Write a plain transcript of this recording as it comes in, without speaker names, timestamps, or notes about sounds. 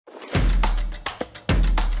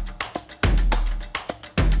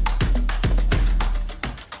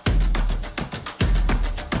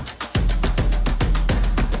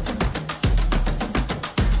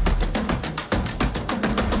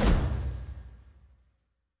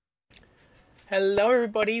Hello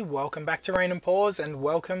everybody, welcome back to Rain and Pause and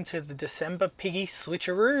welcome to the December Piggy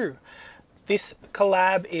Switcheroo. This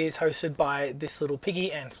collab is hosted by This Little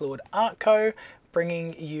Piggy and Fluid Art Co,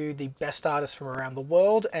 bringing you the best artists from around the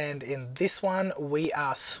world, and in this one we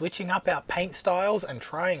are switching up our paint styles and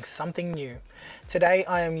trying something new. Today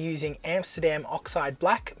I am using Amsterdam Oxide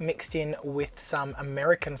Black mixed in with some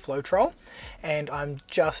American Floetrol, and I'm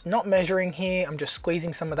just not measuring here, I'm just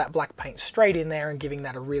squeezing some of that black paint straight in there and giving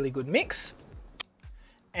that a really good mix.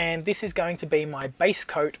 And this is going to be my base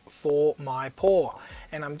coat for my pour,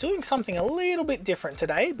 and I'm doing something a little bit different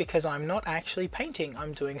today because I'm not actually painting,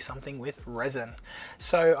 I'm doing something with resin.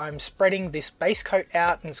 So I'm spreading this base coat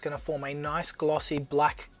out and it's going to form a nice glossy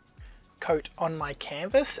black coat on my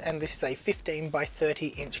canvas, and this is a 15 by 30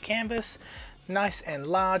 inch canvas, nice and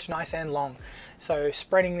large, nice and long. So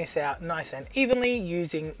spreading this out nice and evenly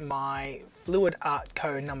using my Fluid Art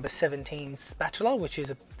Co number 17 spatula, which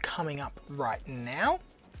is coming up right now.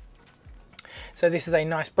 So this is a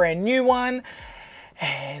nice brand new one,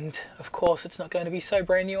 and of course it's not going to be so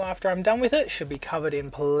brand new after I'm done with it. Should be covered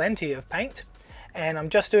in plenty of paint, and I'm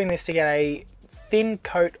just doing this to get a thin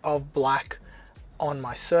coat of black on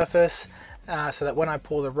my surface so that when I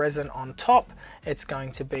pour the resin on top it's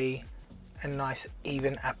going to be a nice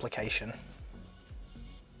even application.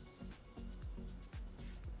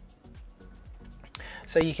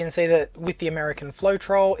 So you can see that with the American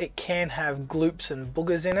Floetrol, it can have gloops and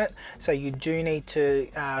boogers in it. So you do need to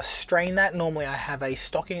strain that. Normally I have a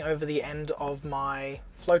stocking over the end of my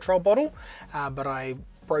Floetrol bottle, but I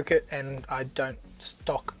broke it and I don't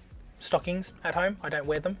stock stockings at home. I don't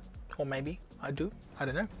wear them, or maybe I do. I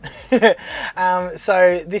don't know.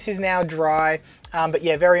 So this is now dry, but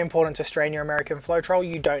yeah, very important to strain your American Floetrol.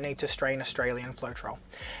 You don't need to strain Australian Floetrol.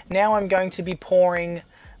 Now I'm going to be pouring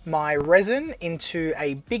my resin into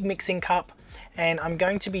a big mixing cup, and I'm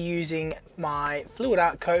going to be using my Fluid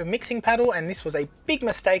Art Co mixing paddle, and this was a big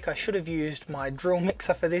mistake. I should have used my drill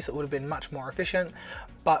mixer for this, it would have been much more efficient,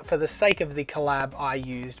 but for the sake of the collab I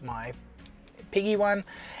used my Piggy one,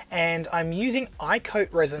 and I'm using iCoat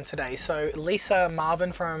resin today. So Lisa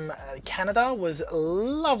Marvin from Canada was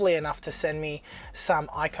lovely enough to send me some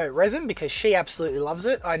iCoat resin because she absolutely loves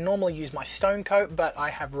it. I normally use my Stone Coat, but I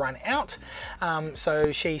have run out, so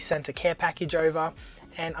she sent a care package over,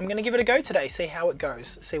 and I'm going to give it a go today, see how it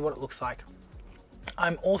goes, see what it looks like.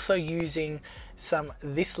 I'm also using some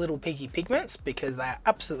This Little Piggy pigments because they are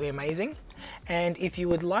absolutely amazing. And if you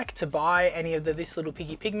would like to buy any of the This Little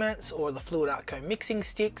Piggy pigments or the Fluid Art Co mixing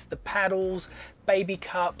sticks, the paddles, baby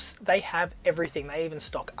cups, they have everything. They even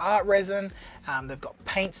stock art resin. They've got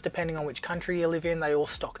paints depending on which country you live in. They all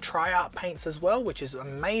stock tri-art paints as well, which is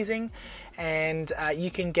amazing. And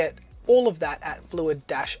you can get all of that at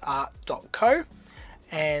fluid-art.co.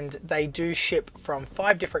 and they do ship from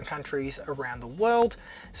 5 different countries around the world,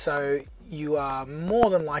 so you are more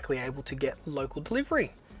than likely able to get local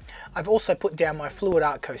delivery. I've also put down my Fluid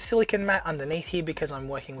Art Co silicone mat underneath here because I'm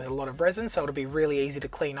working with a lot of resin, so it'll be really easy to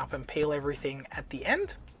clean up and peel everything at the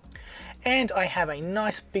end. And I have a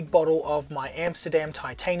nice big bottle of my Amsterdam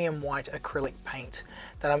titanium white acrylic paint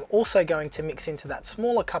that I'm also going to mix into that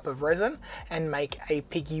smaller cup of resin and make a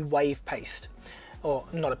piggy wave paste. Or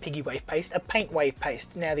not a piggy wave paste, a paint wave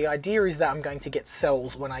paste. Now the idea is that I'm going to get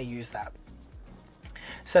cells when I use that.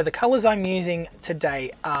 So the colors I'm using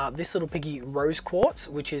today are This Little Piggy Rose Quartz,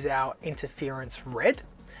 which is our interference red.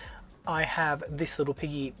 I have This Little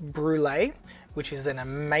Piggy Brulee, which is an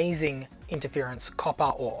amazing interference copper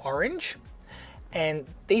or orange. And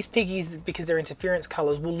these piggies, because they're interference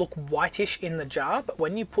colors, will look whitish in the jar, but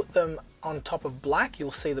when you put them on top of black,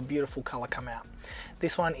 you'll see the beautiful color come out.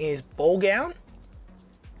 This one is Ball Gown,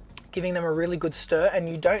 giving them a really good stir, and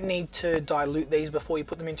you don't need to dilute these before you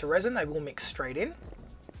put them into resin, they will mix straight in.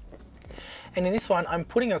 And in this one, I'm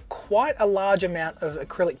putting quite a large amount of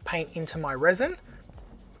acrylic paint into my resin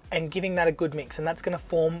and giving that a good mix, and that's going to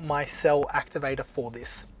form my cell activator for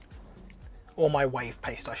this, or my wave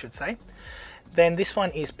paste I should say. Then this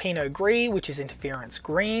one is Pinot Gris, which is interference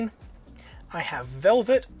green. I have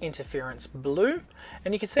Velvet interference blue,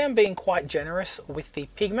 and you can see I'm being quite generous with the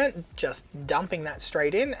pigment, just dumping that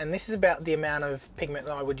straight in, and this is about the amount of pigment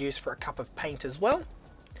that I would use for a cup of paint as well.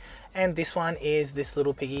 And this one is This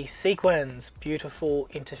Little Piggy Sequins, beautiful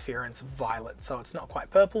interference violet. So it's not quite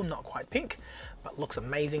purple, not quite pink, but looks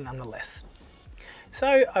amazing nonetheless.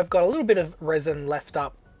 So I've got a little bit of resin left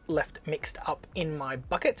mixed up in my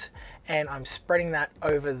bucket, and I'm spreading that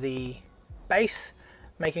over the base,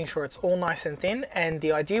 making sure it's all nice and thin. And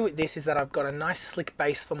the idea with this is that I've got a nice slick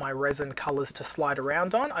base for my resin colors to slide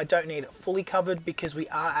around on. I don't need it fully covered because we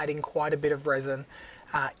are adding quite a bit of resin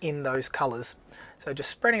in those colors. So just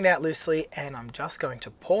spreading it out loosely, and I'm just going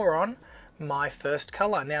to pour on my first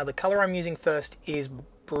color. Now the color I'm using first is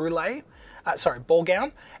ball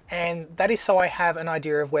gown, and that is so I have an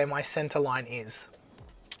idea of where my center line is.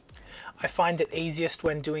 I find it easiest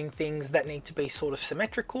when doing things that need to be sort of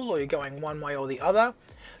symmetrical, or you're going one way or the other,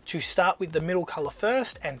 to start with the middle color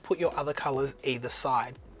first and put your other colors either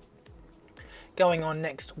side. Going on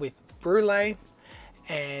next with brulee,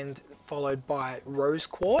 and followed by rose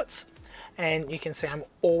quartz. And you can see I'm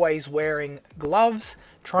always wearing gloves.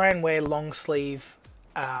 Try and wear long sleeve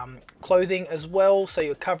clothing as well, so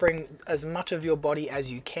you're covering as much of your body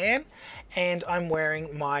as you can. And I'm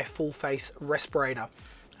wearing my full face respirator.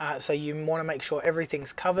 So you want to make sure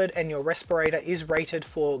everything's covered, and your respirator is rated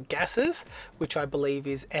for gases, which I believe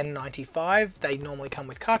is N95. They normally come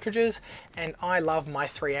with cartridges, and I love my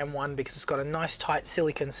 3M one because it's got a nice tight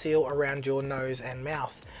silicone seal around your nose and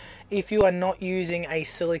mouth. If you are not using a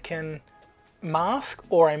silicone mask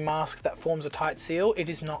or a mask that forms a tight seal, it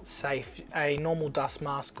is not safe. A normal dust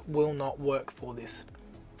mask will not work for this.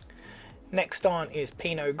 Next on is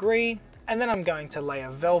Pinot Gris, and then I'm going to layer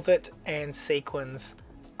velvet and sequins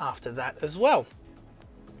after that as well.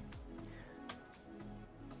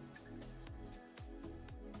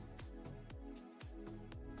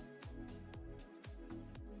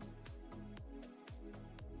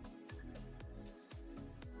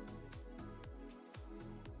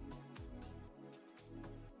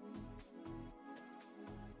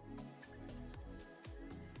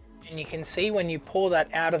 And you can see when you pour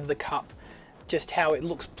that out of the cup just how it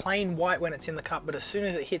looks plain white when it's in the cup, but as soon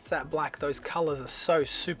as it hits that black, those colors are so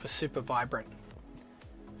super vibrant.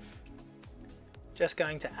 Just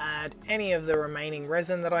going to add any of the remaining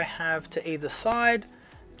resin that I have to either side,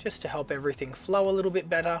 just to help everything flow a little bit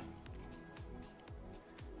better.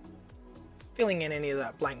 Filling in any of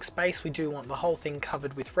that blank space. We do want the whole thing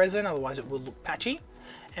covered with resin, otherwise it will look patchy.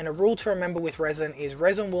 And a rule to remember with resin is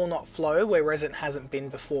resin will not flow where resin hasn't been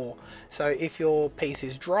before. So if your piece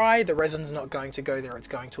is dry, the resin's not going to go there, it's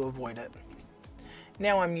going to avoid it.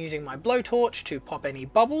 Now I'm using my blowtorch to pop any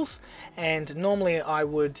bubbles, and normally I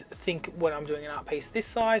would think when I'm doing an art piece this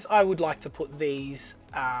size, I would like to put these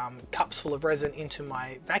cups full of resin into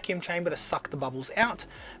my vacuum chamber to suck the bubbles out,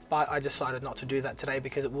 but I decided not to do that today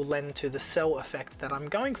because it will lend to the cell effect that I'm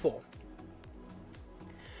going for.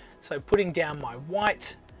 So putting down my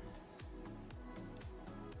white,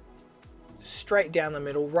 straight down the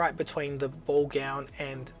middle, right between the ball gown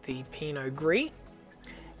and the Pinot Gris.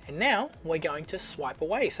 And now we're going to swipe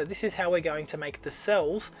away. So this is how we're going to make the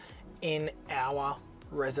cells in our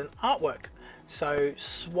resin artwork. So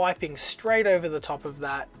swiping straight over the top of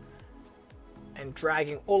that and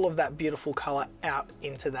dragging all of that beautiful color out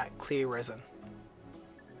into that clear resin.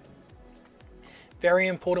 Very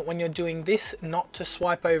important when you're doing this not to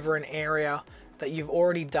swipe over an area that you've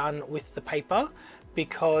already done with the paper,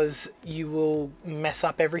 because you will mess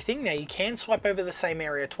up everything. Now you can swipe over the same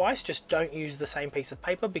area twice, just don't use the same piece of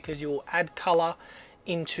paper because you will add color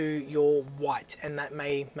into your white and that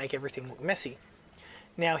may make everything look messy.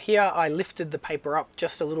 Now here I lifted the paper up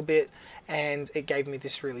just a little bit and it gave me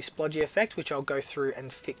this really splodgy effect, which I'll go through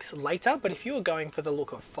and fix later. But if you were going for the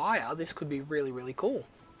look of fire, this could be really cool.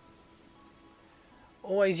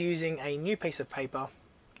 Always using a new piece of paper,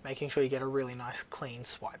 making sure you get a really nice clean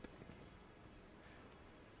swipe.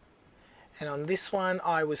 And on this one,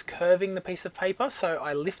 I was curving the piece of paper, so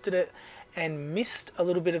I lifted it and missed a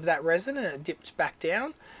little bit of that resin and it dipped back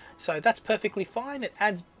down. So that's perfectly fine. It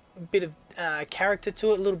adds a bit of character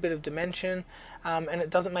to it, a little bit of dimension, and it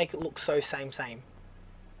doesn't make it look so same.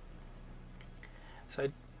 So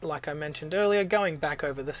like I mentioned earlier, going back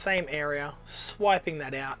over the same area, swiping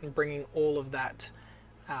that out and bringing all of that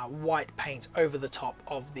white paint over the top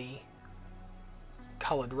of the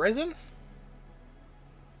colored resin.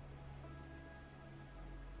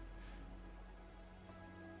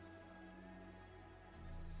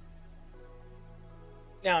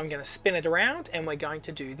 Now I'm going to spin it around and we're going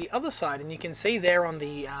to do the other side, and you can see there on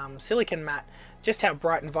the silicone mat just how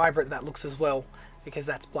bright and vibrant that looks as well, because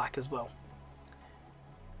that's black as well.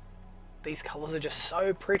 These colors are just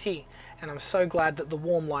so pretty, and I'm so glad that the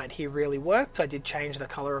warm light here really worked. I did change the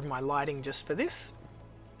color of my lighting just for this.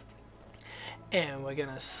 And we're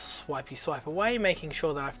going to swipe away, making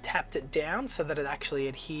sure that I've tapped it down so that it actually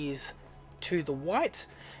adheres to the white,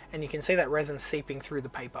 and you can see that resin seeping through the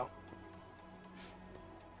paper.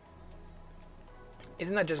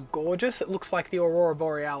 Isn't that just gorgeous? It looks like the Aurora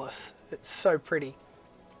Borealis. It's so pretty.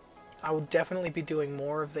 I will definitely be doing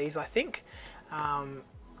more of these, I think,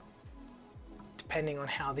 depending on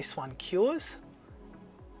how this one cures.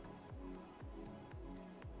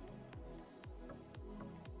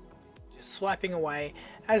 Just swiping away.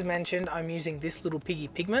 As mentioned, I'm using This Little Piggy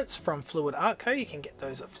pigments from Fluid Art Co. You can get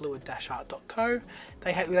those at fluid-art.co.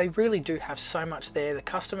 They really do have so much there. The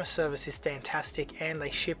customer service is fantastic and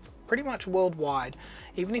they ship pretty much worldwide.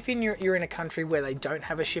 Even if you're in a country where they don't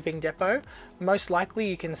have a shipping depot, most likely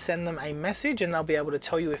you can send them a message and they'll be able to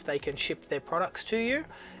tell you if they can ship their products to you.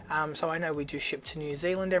 So I know we do ship to New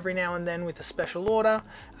Zealand every now and then with a special order,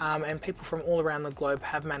 and people from all around the globe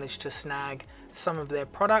have managed to snag some of their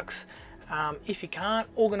products. If you can't,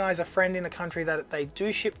 organise a friend in a country that they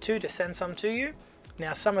do ship to send some to you.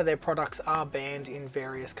 Now some of their products are banned in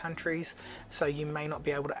various countries, so you may not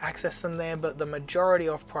be able to access them there, but the majority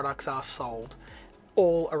of products are sold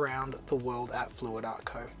all around the world at Fluid Art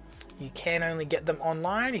Co. You can only get them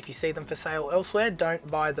online. If you see them for sale elsewhere, don't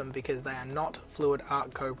buy them because they are not Fluid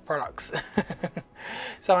Art Co products.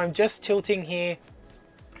 So I'm just tilting here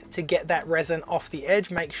to get that resin off the edge,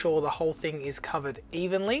 make sure the whole thing is covered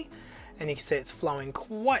evenly, and you can see it's flowing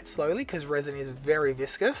quite slowly because resin is very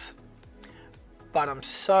viscous. But I'm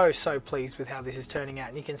so pleased with how this is turning out,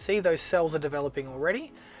 and you can see those cells are developing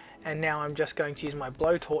already. And now I'm just going to use my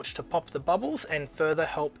blowtorch to pop the bubbles and further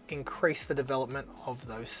help increase the development of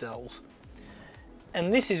those cells.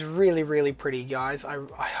 And this is really pretty, guys. I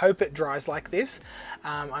hope it dries like this.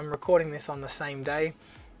 I'm recording this on the same day,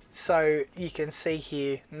 so you can see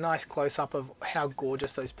here nice close-up of how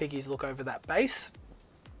gorgeous those piggies look over that base.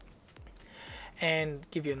 And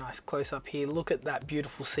give you a nice close-up here. Look at that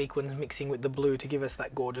beautiful sequins mixing with the blue to give us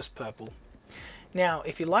that gorgeous purple. Now,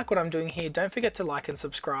 if you like what I'm doing here, don't forget to like and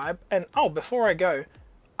subscribe. And oh, before I go,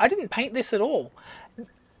 I didn't paint this at all.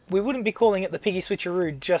 We wouldn't be calling it the Piggy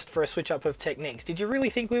Switcheroo just for a switch up of techniques. Did you really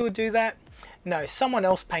think we would do that? No, someone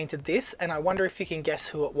else painted this, and I wonder if you can guess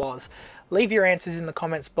who it was. Leave your answers in the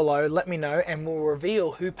comments below, let me know, and we'll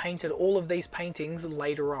reveal who painted all of these paintings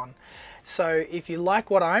later on. So if you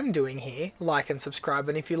like what I'm doing here, like and subscribe,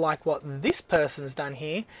 and if you like what this person's done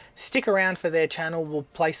here, stick around for their channel. We'll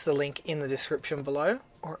place the link in the description below,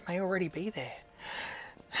 or it may already be there.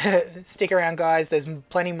 Stick around, guys, there's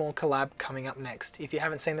plenty more collab coming up next. If you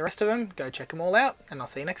haven't seen the rest of them, go check them all out, and I'll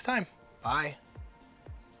see you next time. Bye.